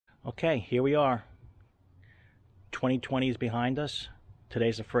Okay, here we are. 2020 is behind us.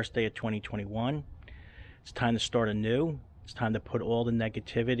 Today's the first day of 2021. It's time to start anew. It's time to put all the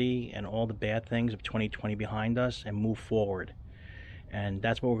negativity and all the bad things of 2020 behind us and move forward. And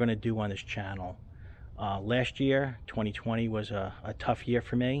that's what we're going to do on this channel. Last year, 2020, was a tough year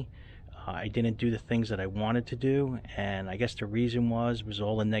for me. I didn't do the things that I wanted to do, and I guess the reason was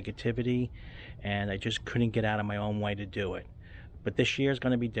all the negativity, and I just couldn't get out of my own way to do it. But this year is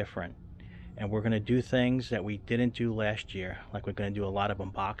going to be different, and we're going to do things that we didn't do last year. Like, we're going to do a lot of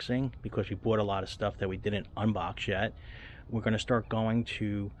unboxing because we bought a lot of stuff that we didn't unbox yet. We're going to start going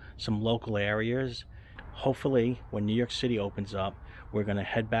to some local areas. Hopefully, when New York City opens up, we're going to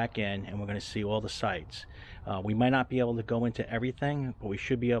head back in and we're going to see all the sites. We might not be able to go into everything, but we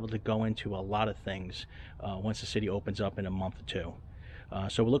should be able to go into a lot of things once the city opens up in a month or two.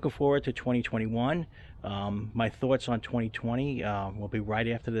 So we're looking forward to 2021. My thoughts on 2020 will be right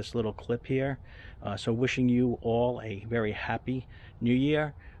after this little clip here. So wishing you all a very happy new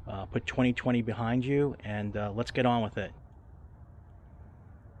year. Put 2020 behind you, and let's get on with it.